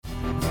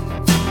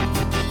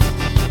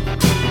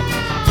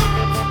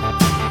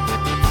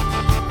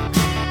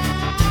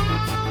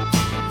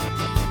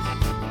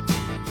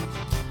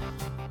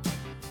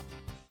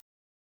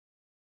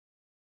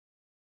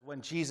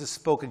when Jesus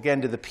spoke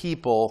again to the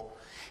people,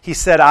 he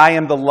said, I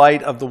am the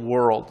light of the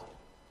world.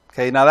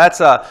 Okay, now that's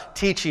a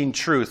teaching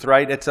truth,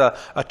 right? It's a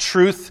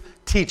truth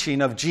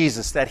teaching of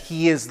Jesus, that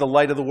he is the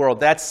light of the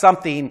world. That's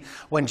something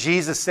when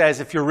Jesus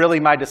says, if you're really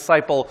my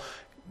disciple,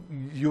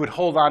 you would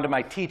hold on to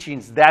my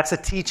teachings. That's a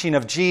teaching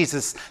of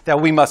Jesus that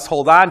we must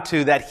hold on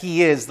to, that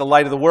he is the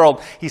light of the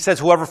world. He says,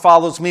 whoever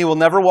follows me will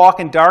never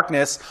walk in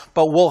darkness,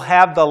 but will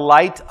have the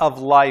light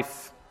of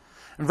life.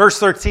 In verse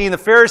 13, the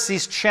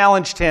Pharisees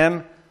challenged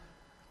him.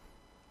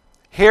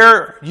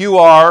 Here you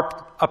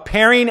are,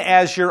 appearing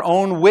as your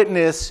own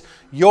witness.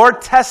 Your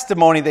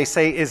testimony, they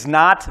say, is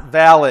not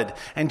valid.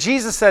 And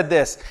Jesus said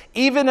this,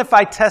 even if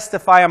I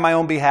testify on my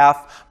own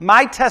behalf,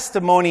 my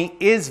testimony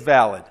is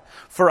valid.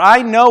 For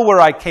I know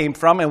where I came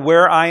from and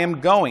where I am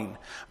going.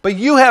 But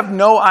you have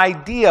no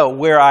idea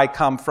where I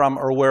come from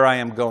or where I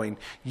am going.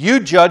 You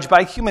judge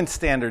by human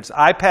standards.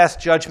 I pass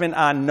judgment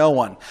on no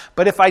one.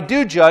 But if I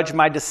do judge,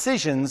 my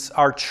decisions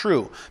are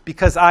true,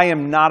 because I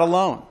am not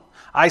alone.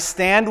 I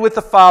stand with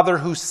the Father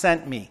who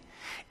sent me.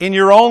 In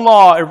your own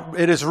law,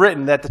 it is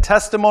written that the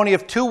testimony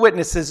of two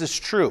witnesses is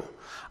true.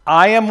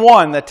 I am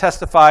one that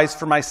testifies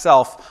for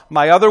myself.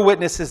 My other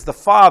witness is the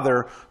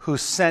Father who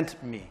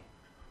sent me.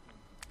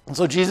 And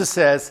so Jesus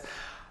says,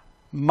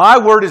 my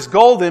word is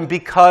golden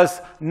because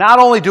not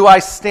only do I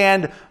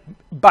stand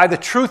by the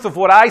truth of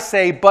what I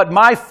say, but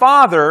my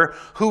Father,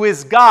 who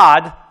is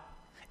God,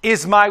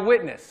 is my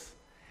witness.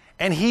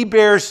 And he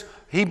bears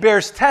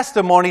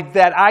testimony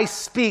that I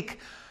speak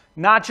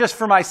not just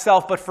for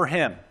myself, but for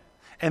him.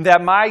 And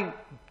that my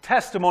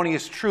testimony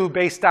is true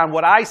based on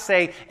what I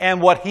say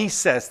and what he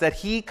says. That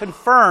he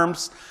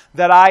confirms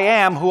that I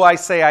am who I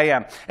say I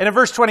am. And in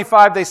verse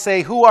 25 they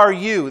say, who are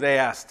you? They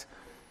asked.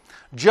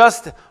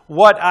 Just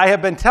what I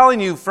have been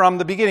telling you from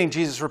the beginning,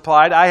 Jesus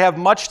replied. I have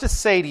much to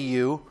say to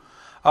you.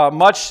 I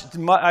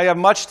have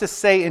much to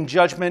say in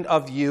judgment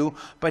of you,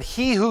 but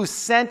he who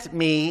sent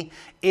me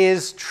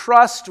is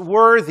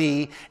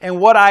trustworthy, and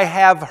what I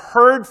have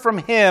heard from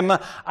him,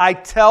 I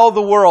tell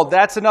the world.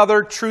 That's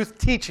another truth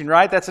teaching,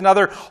 right? That's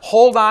another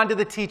hold on to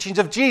the teachings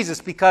of Jesus,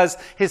 because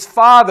his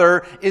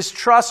Father is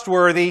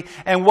trustworthy,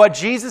 and what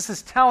Jesus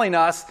is telling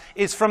us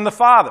is from the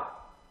Father.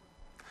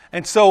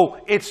 And so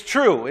it's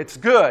true, it's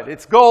good,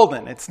 it's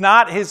golden. It's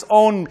not his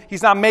own,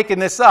 he's not making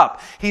this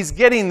up. He's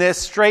getting this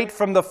straight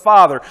from the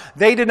Father.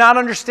 They did not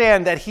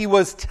understand that he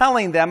was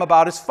telling them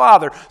about his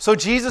Father. So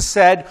Jesus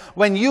said,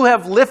 when you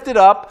have lifted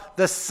up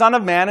the Son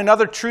of Man,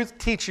 another truth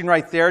teaching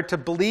right there, to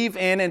believe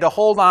in and to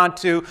hold on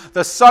to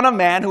the Son of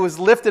Man who is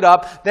lifted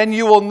up, then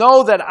you will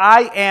know that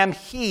I am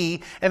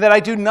he, and that I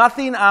do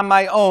nothing on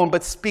my own,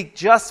 but speak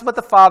just what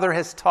the Father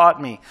has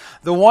taught me.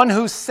 The one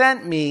who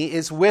sent me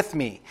is with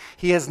me.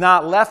 He has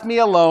not left me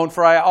alone,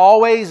 for I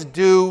always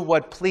do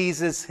what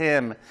pleases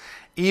him.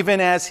 Even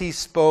as he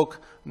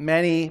spoke,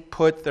 many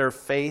put their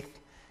faith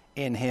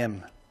in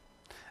him.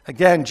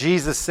 Again,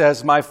 Jesus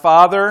says, my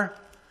Father,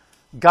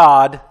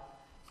 God,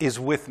 is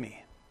with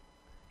me.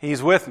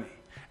 He's with me.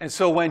 And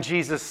so when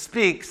Jesus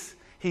speaks,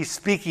 he's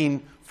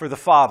speaking for the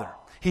Father.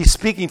 He's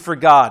speaking for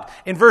God.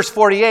 In verse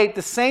 48,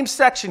 the same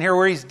section here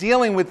where he's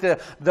dealing with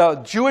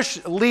the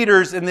Jewish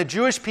leaders and the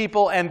Jewish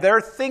people and their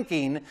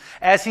thinking,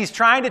 as he's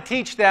trying to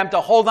teach them to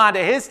hold on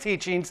to his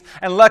teachings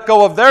and let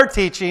go of their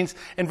teachings.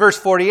 In verse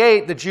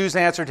 48, the Jews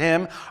answered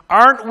him,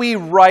 aren't we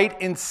right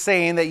in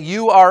saying that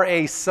you are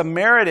a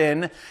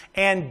Samaritan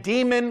and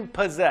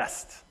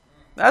demon-possessed?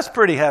 That's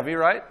pretty heavy,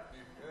 right?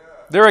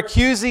 They're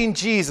accusing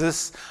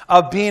Jesus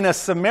of being a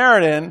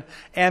Samaritan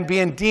and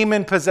being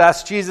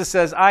demon-possessed. Jesus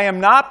says, I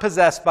am not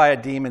possessed by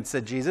a demon,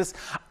 said Jesus,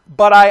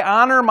 but I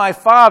honor my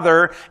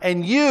Father,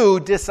 and you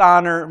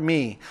dishonor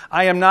me.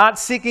 I am not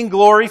seeking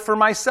glory for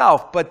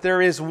myself, but there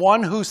is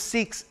one who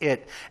seeks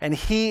it, and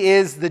he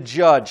is the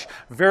judge.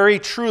 Very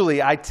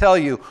truly, I tell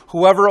you,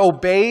 whoever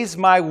obeys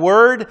my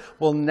word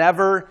will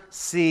never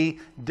see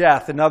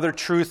death. Another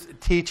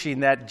truth teaching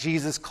that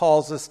Jesus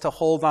calls us to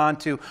hold on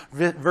to.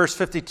 Verse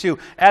 52,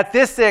 at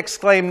this they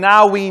exclaim,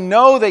 now we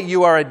know that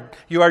you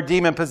are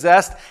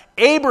demon-possessed.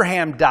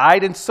 Abraham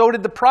died, and so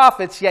did the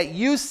prophets, yet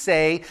you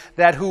say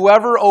that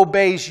whoever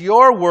obeys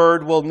your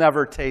word will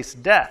never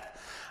taste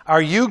death.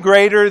 Are you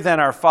greater than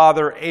our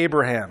father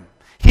Abraham?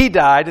 He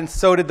died, and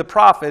so did the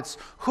prophets.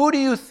 Who do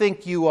you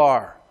think you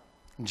are?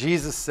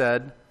 Jesus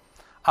said,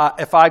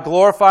 if I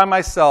glorify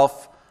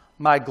myself,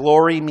 my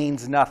glory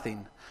means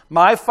nothing.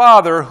 My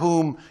Father,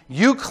 whom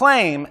you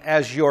claim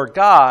as your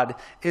God,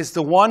 is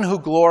the one who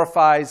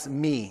glorifies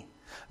me.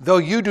 Though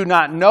you do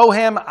not know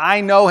him, I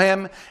know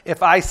him.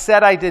 If I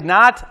said I did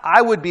not,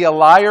 I would be a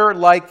liar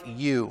like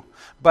you.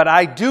 But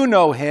I do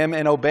know him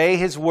and obey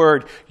his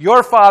word.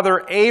 Your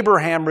father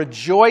Abraham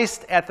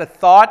rejoiced at the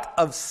thought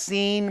of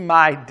seeing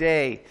my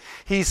day.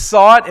 He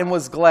saw it and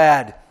was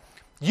glad.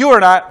 You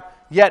are not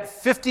yet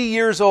 50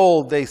 years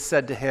old, they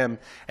said to him,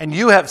 and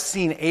you have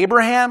seen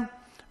Abraham?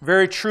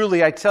 Very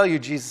truly, I tell you,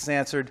 Jesus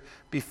answered,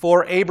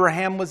 before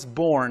Abraham was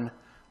born,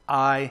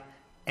 I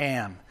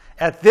am.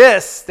 At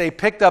this, they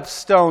picked up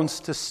stones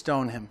to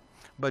stone him,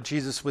 but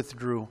Jesus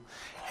withdrew.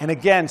 And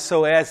again,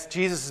 so as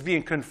Jesus is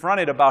being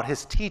confronted about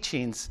his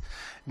teachings,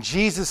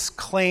 Jesus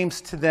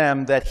claims to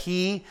them that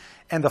he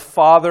and the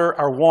Father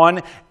are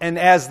one. And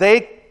as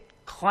they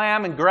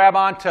clam and grab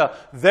onto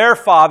their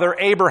father,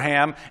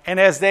 Abraham, and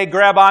as they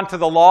grab onto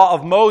the law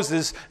of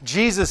Moses,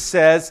 Jesus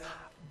says,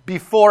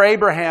 before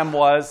Abraham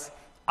was,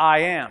 I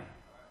am.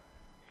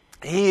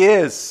 He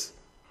is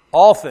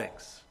all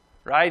things,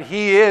 right?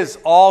 He is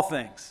all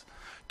things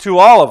to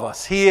all of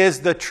us. He is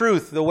the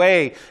truth, the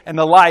way, and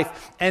the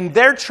life. And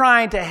they're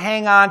trying to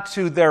hang on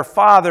to their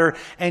father,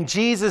 and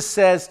Jesus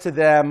says to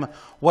them,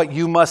 what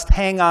you must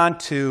hang on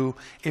to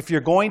if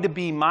you're going to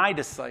be my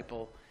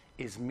disciple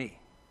is me.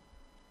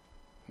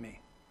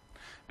 Me.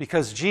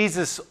 Because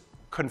Jesus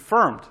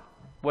confirmed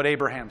what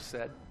Abraham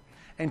said.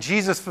 And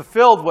Jesus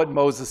fulfilled what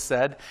Moses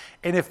said.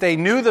 And if they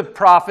knew the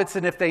prophets,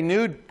 and if they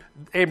knew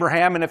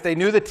Abraham, and if they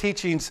knew the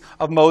teachings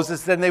of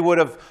Moses, then they would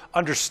have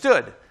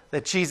understood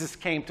that Jesus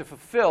came to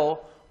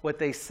fulfill what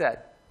they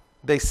said.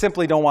 They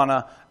simply don't want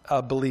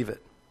to believe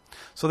it.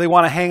 So they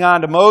want to hang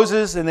on to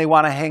Moses, and they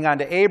want to hang on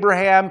to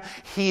Abraham.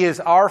 He is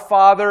our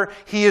father.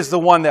 He is the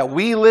one that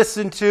we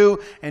listen to.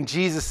 And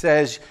Jesus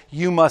says,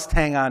 you must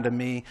hang on to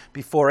me.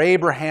 Before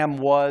Abraham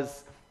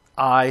was,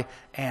 I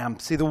am.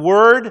 See, the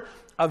word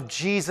of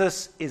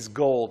Jesus is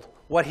gold.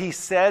 What he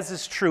says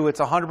is true. It's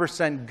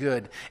 100%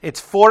 good. It's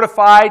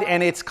fortified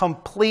and it's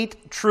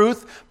complete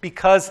truth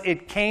because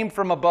it came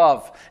from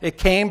above. It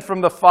came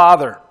from the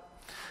Father.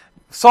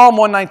 Psalm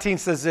 119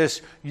 says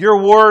this,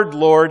 your word,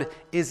 Lord,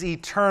 is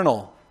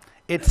eternal.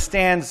 It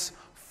stands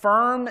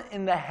firm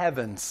in the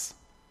heavens.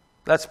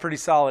 That's pretty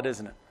solid,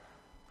 isn't it?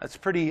 That's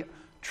pretty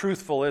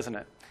truthful, isn't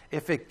it?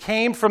 If it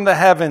came from the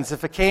heavens,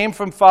 if it came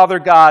from Father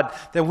God,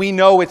 then we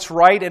know it's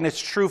right and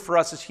it's true for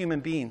us as human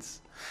beings.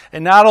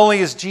 And not only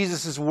is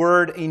Jesus'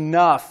 word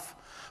enough,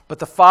 but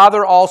the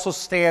Father also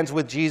stands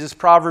with Jesus.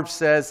 Proverbs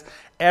says,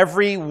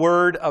 every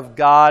word of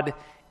God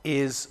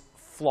is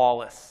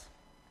flawless.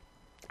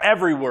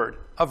 Every word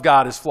of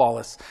God is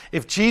flawless.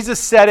 If Jesus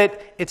said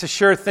it, it's a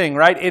sure thing,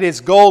 right? It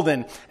is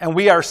golden, and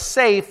we are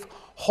safe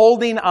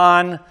holding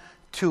on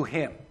to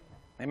him.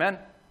 Amen?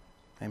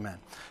 Amen.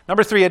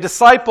 Number 3, a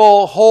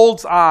disciple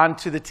holds on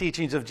to the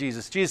teachings of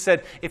Jesus. Jesus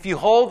said, if you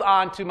hold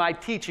on to my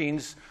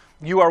teachings,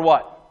 you are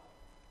what?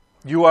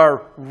 You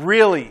are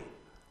really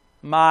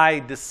my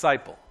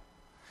disciple.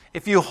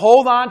 If you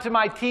hold on to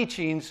my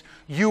teachings,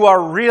 you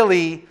are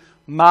really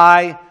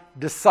my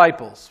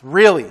disciples.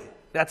 Really.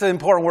 That's an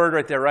important word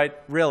right there, right?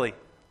 Really.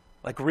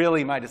 Like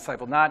really my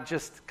disciple. Not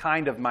just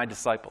kind of my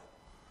disciple.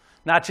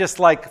 Not just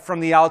like from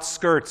the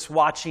outskirts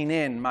watching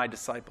in my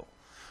disciple.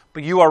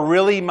 But you are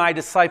really my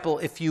disciple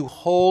if you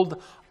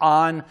hold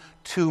on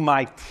to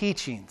my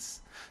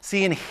teachings.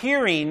 See, in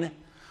hearing,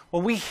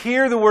 when we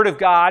hear the word of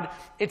God,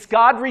 it's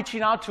God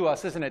reaching out to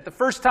us, isn't it? The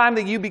first time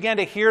that you began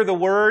to hear the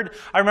word,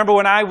 I remember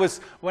when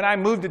I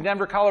moved to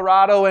Denver,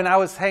 Colorado, and I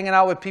was hanging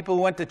out with people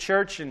who went to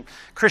church and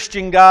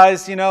Christian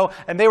guys,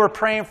 and they were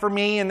praying for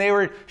me and they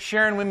were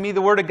sharing with me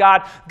the word of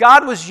God.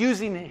 God was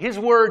using his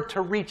word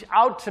to reach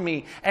out to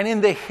me. And in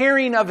the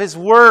hearing of his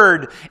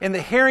word,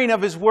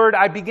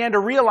 I began to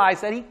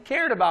realize that he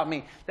cared about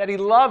me, that he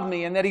loved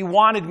me, and that he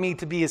wanted me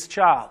to be his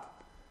child.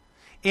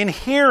 In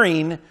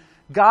hearing,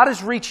 God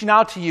is reaching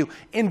out to you.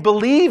 In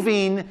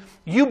believing,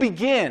 you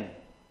begin,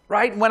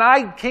 right? When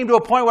I came to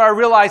a point where I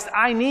realized,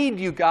 I need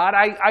you, God.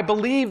 I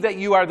believe that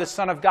you are the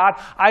Son of God.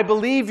 I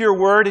believe your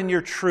word and your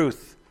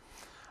truth.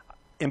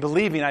 In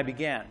believing, I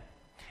began.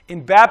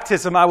 In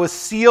baptism, I was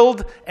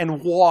sealed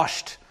and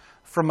washed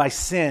from my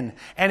sin.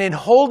 And in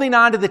holding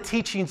on to the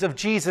teachings of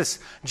Jesus,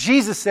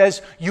 Jesus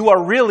says, you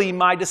are really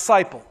my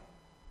disciple.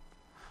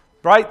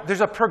 Right? There's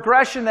a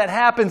progression that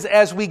happens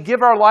as we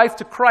give our life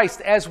to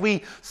Christ, as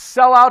we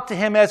sell out to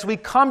him, as we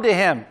come to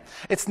him.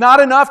 It's not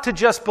enough to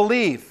just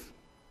believe,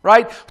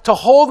 right? To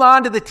hold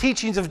on to the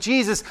teachings of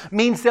Jesus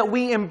means that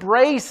we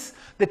embrace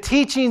the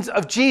teachings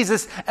of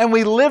Jesus and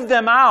we live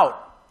them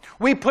out.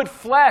 We put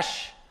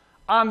flesh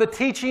on the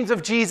teachings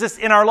of Jesus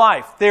in our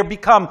life. They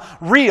become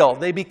real.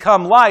 They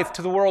become life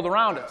to the world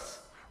around us,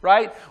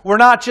 right? We're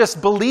not just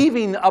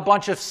believing a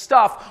bunch of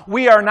stuff.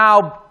 We are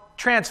now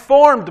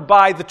transformed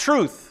by the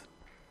truth.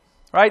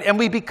 Right? And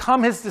we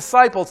become his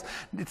disciples.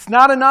 It's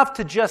not enough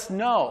to just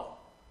know.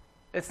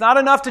 It's not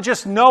enough to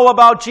just know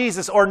about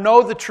Jesus or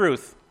know the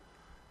truth.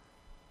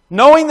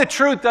 Knowing the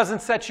truth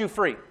doesn't set you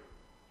free.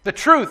 The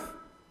truth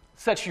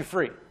sets you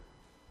free.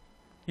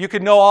 You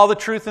could know all the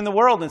truth in the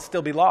world and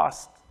still be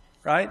lost.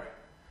 Right?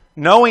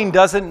 Knowing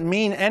doesn't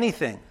mean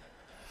anything.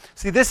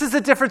 See, this is the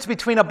difference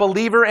between a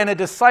believer and a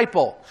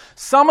disciple.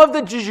 Some of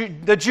the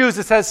Jews,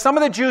 it says, some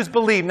of the Jews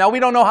believed. Now, we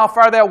don't know how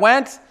far that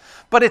went.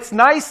 But it's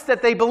nice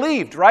that they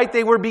believed, right?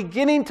 They were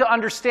beginning to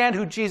understand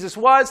who Jesus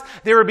was.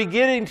 They were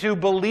beginning to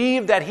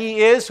believe that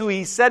he is who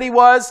he said he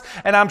was.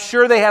 And I'm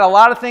sure they had a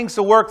lot of things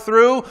to work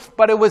through,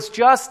 but it was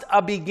just a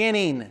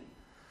beginning.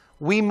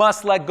 We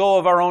must let go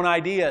of our own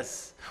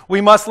ideas. We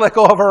must let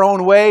go of our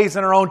own ways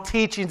and our own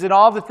teachings and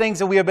all the things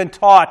that we have been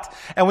taught.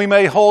 And we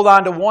may hold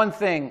on to one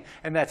thing,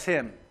 and that's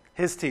him,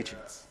 his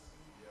teachings.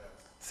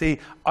 See,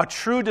 a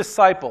true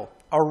disciple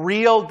A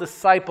real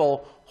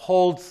disciple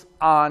holds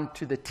on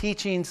to the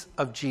teachings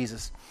of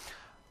Jesus.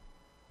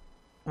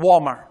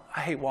 Walmart. I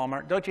hate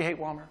Walmart. Don't you hate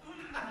Walmart?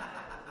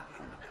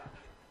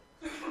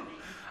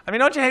 I mean,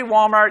 don't you hate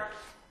Walmart?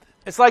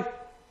 It's like,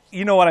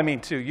 you know what I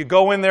mean, too. You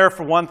go in there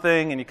for one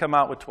thing and you come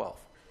out with 12.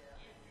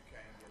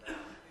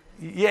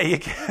 Yeah, you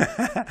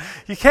can.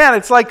 You can.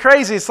 It's like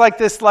crazy. It's like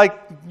this,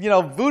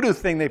 voodoo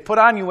thing they put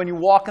on you when you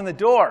walk in the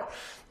door.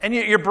 And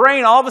your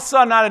brain, all of a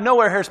sudden, out of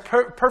nowhere, has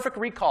perfect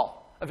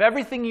recall of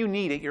everything you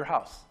need at your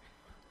house.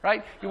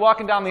 Right? You're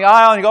walking down the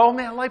aisle and you go, oh,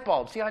 man, light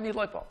bulbs. Yeah, I need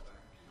light bulbs.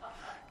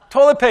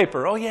 Toilet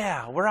paper. Oh,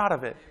 yeah, we're out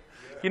of it.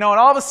 And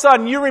all of a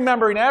sudden, you're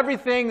remembering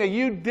everything that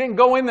you didn't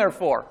go in there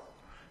for.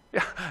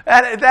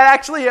 That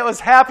actually, it was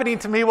happening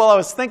to me while I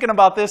was thinking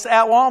about this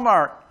at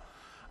Walmart.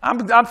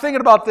 I'm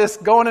thinking about this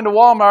going into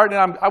Walmart,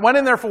 and I went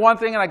in there for one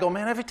thing, and I go,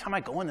 man, every time I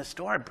go in the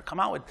store, I come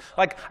out with,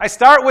 I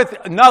start with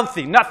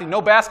nothing,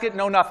 no basket,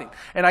 no nothing.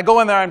 And I go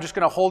in there, I'm just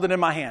going to hold it in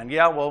my hand.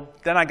 Yeah, well,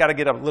 then I got to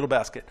get a little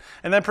basket.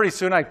 And then pretty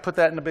soon I put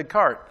that in a big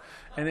cart.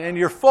 And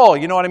you're full,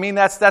 you know what I mean?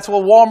 That's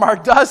what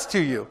Walmart does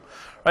to you.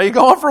 Right? You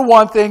go in for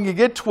one thing, you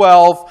get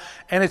 12,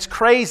 and it's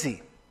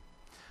crazy.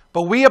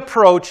 But we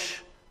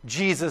approach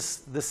Jesus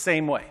the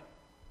same way.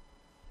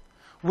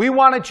 We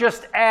want to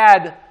just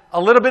add a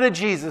little bit of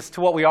Jesus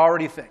to what we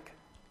already think.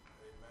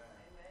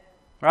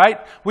 Right?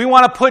 We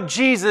want to put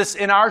Jesus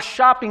in our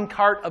shopping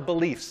cart of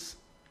beliefs.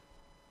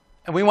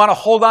 And we want to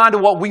hold on to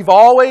what we've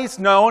always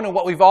known and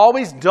what we've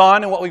always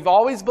done and what we've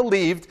always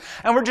believed.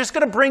 And we're just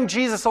going to bring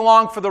Jesus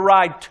along for the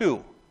ride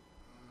too.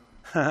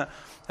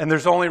 And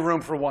there's only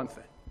room for one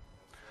thing.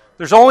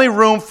 There's only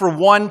room for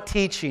one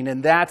teaching,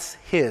 and that's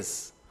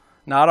His,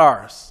 not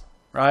ours.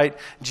 Right?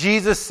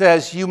 Jesus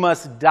says you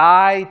must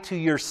die to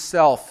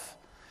yourself.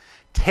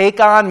 Take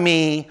on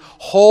me,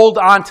 hold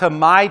on to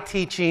my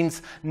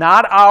teachings,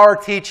 not our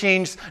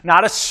teachings,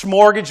 not a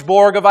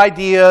smorgasbord of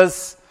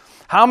ideas.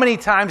 How many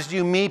times do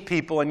you meet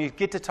people and you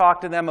get to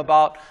talk to them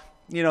about,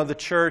 the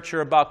church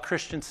or about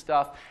Christian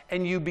stuff,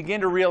 and you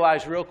begin to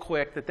realize real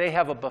quick that they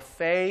have a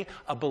buffet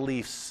of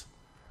beliefs.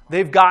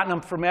 They've gotten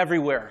them from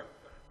everywhere,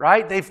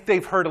 right?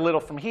 They've heard a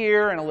little from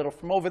here and a little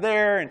from over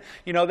there, and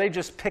they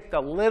just picked a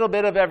little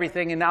bit of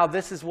everything, and now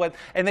this is what,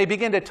 and they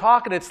begin to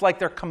talk, and it's like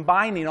they're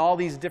combining all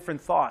these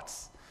different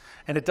thoughts,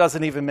 and it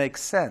doesn't even make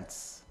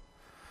sense.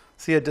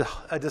 See,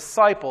 a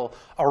disciple,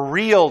 a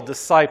real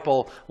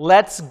disciple,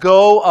 lets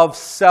go of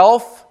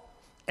self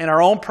and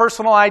our own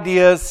personal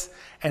ideas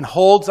and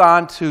holds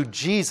on to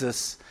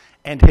Jesus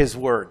and His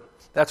Word.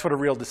 That's what a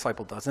real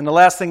disciple does. And the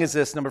last thing is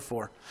this, number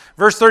 4.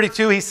 Verse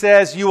 32, he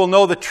says, you will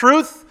know the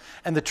truth,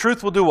 and the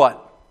truth will do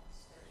what?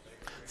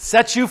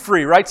 Set you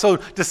free, right? So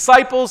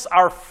disciples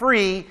are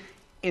free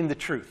in the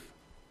truth.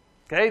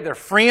 Okay? They're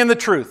free in the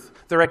truth.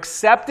 They're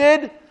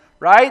accepted,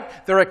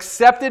 right? They're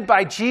accepted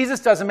by Jesus.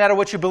 Doesn't matter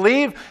what you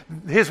believe.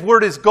 His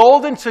Word is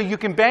golden, so you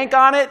can bank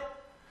on it.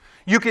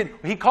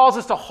 He calls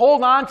us to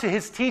hold on to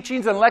His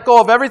teachings and let go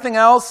of everything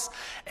else.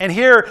 And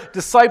here,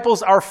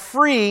 disciples are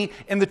free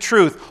in the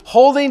truth.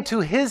 Holding to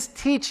His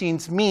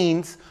teachings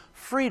means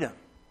freedom.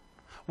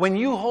 When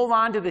you hold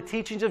on to the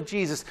teachings of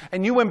Jesus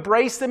and you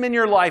embrace them in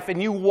your life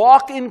and you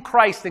walk in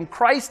Christ and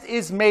Christ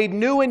is made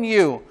new in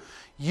you,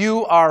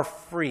 you are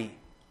free.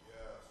 Yes.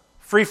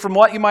 Free from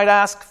what, you might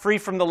ask? Free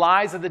from the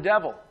lies of the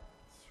devil,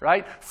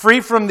 right? Free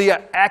from the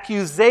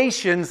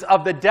accusations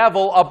of the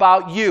devil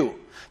about you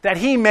that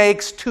he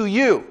makes to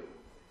you.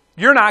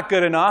 You're not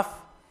good enough.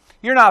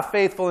 You're not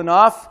faithful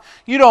enough.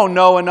 You don't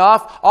know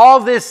enough.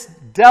 All this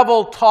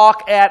devil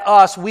talk at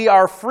us, we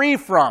are free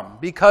from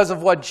because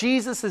of what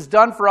Jesus has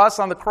done for us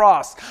on the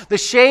cross. The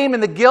shame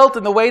and the guilt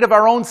and the weight of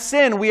our own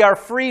sin, we are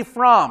free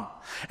from.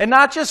 And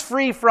not just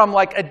free from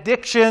like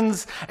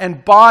addictions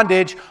and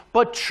bondage,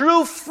 but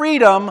true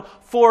freedom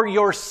for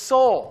your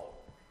soul.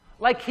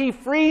 Like He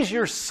frees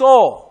your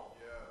soul.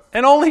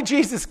 And only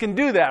Jesus can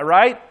do that,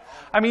 right?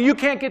 I mean, you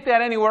can't get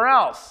that anywhere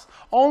else.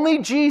 Only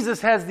Jesus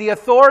has the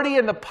authority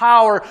and the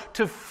power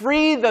to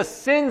free the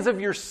sins of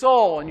your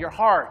soul and your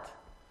heart.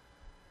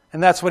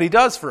 And that's what He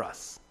does for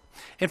us.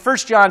 In 1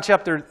 John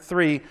chapter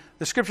 3,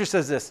 the Scripture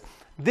says this,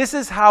 this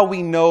is how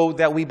we know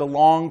that we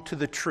belong to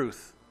the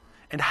truth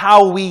and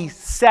how we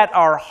set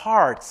our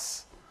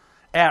hearts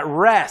at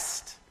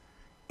rest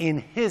in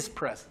His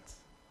presence.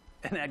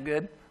 Isn't that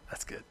good?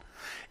 That's good.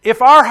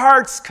 If our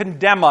hearts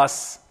condemn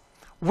us,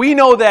 we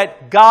know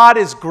that God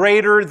is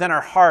greater than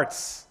our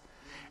hearts,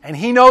 and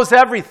He knows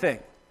everything.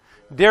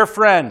 Dear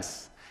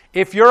friends,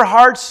 if your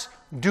hearts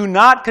do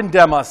not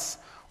condemn us,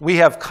 we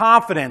have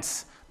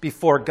confidence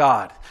before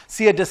God.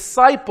 See, a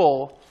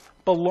disciple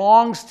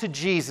belongs to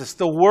Jesus.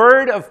 The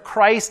Word of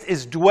Christ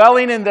is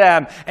dwelling in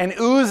them and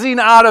oozing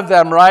out of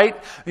them,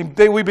 right?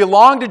 We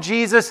belong to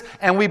Jesus,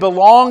 and we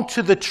belong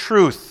to the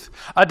truth.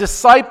 A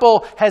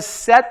disciple has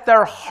set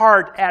their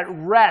heart at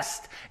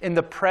rest in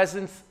the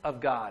presence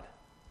of God.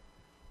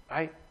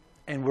 Right?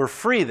 And we're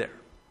free there.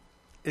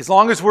 As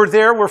long as we're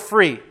there, we're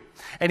free.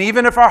 And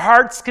even if our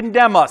hearts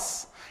condemn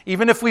us,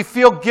 even if we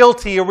feel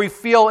guilty or we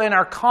feel in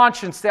our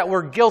conscience that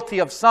we're guilty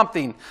of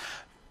something,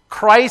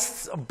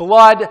 Christ's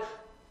blood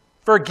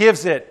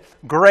forgives it.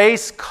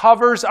 Grace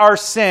covers our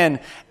sin,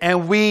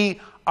 and we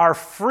are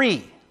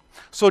free.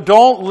 So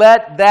don't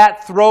let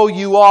that throw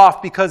you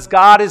off, because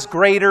God is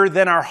greater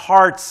than our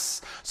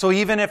hearts. So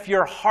even if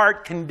your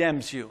heart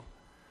condemns you,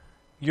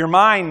 your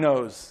mind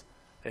knows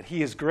that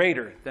He is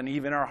greater than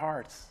even our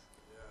hearts.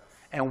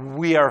 And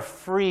we are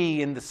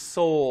free in the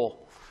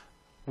soul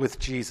with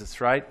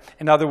Jesus, right?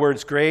 In other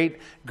words,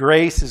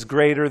 grace is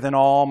greater than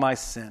all my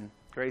sin.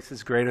 Grace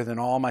is greater than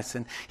all my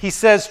sin. He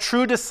says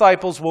true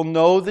disciples will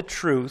know the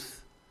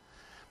truth.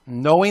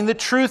 Knowing the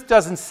truth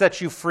doesn't set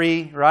you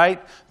free,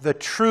 right? The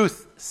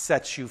truth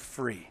sets you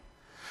free.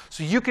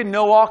 So you can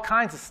know all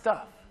kinds of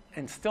stuff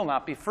and still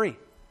not be free.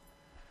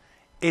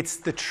 It's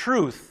the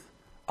truth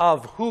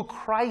of who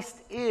Christ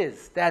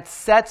is that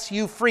sets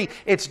you free.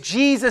 It's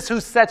Jesus who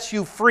sets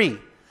you free.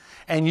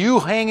 And you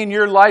hanging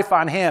your life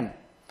on Him.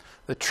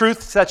 The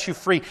truth sets you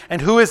free.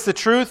 And who is the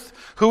truth?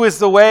 Who is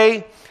the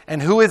way?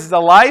 And who is the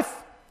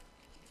life?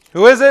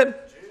 Who is it?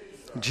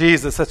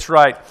 Jesus, that's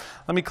right.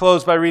 Let me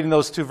close by reading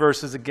those two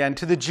verses again.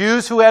 To the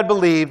Jews who had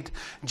believed,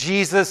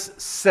 Jesus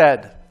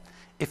said,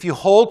 if you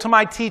hold to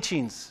my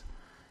teachings,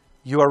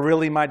 you are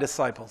really my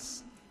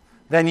disciples.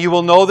 Then you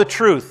will know the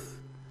truth,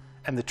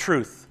 and the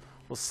truth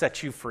will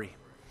set you free.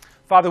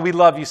 Father, we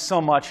love you so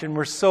much, and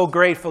we're so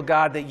grateful,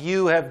 God, that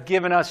you have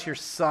given us your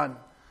Son.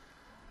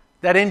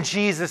 That in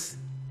Jesus,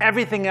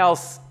 everything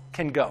else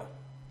can go.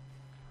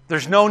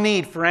 There's no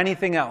need for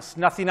anything else.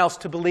 Nothing else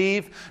to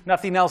believe,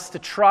 nothing else to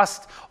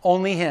trust,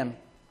 only Him.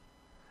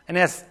 And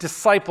as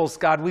disciples,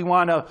 God, we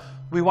want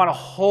to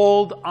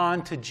hold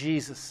on to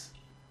Jesus,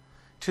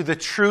 to the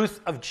truth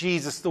of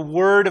Jesus, the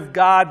Word of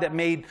God that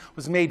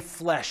was made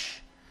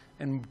flesh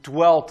and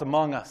dwelt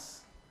among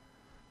us.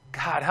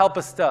 God, help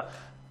us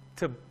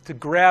to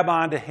grab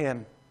onto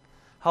Him.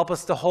 Help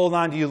us to hold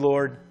on to you,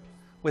 Lord,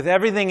 with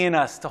everything in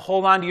us, to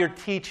hold on to your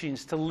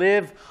teachings, to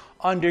live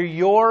under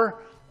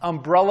your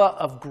umbrella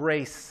of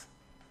grace.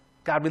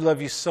 God, we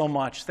love you so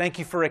much. Thank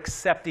you for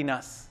accepting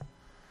us.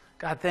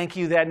 God, thank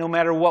you that no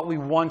matter what we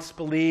once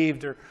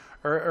believed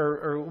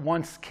or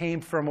once came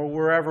from or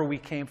wherever we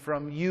came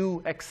from,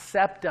 you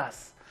accept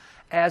us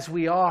as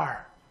we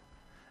are.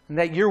 And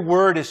that your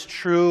word is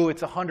true,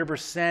 it's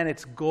 100%,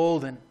 it's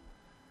golden.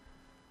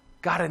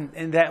 God,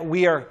 and that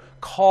we are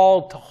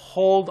called to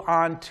hold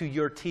on to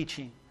your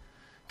teaching,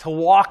 to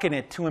walk in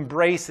it, to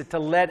embrace it, to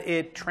let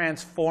it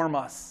transform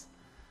us.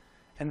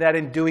 And that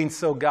in doing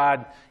so,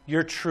 God,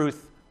 your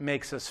truth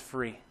makes us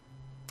free.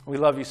 We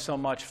love you so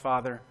much,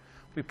 Father.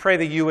 We pray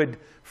that you would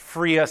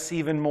free us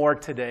even more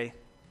today.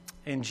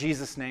 In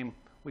Jesus' name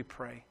we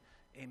pray.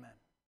 Amen.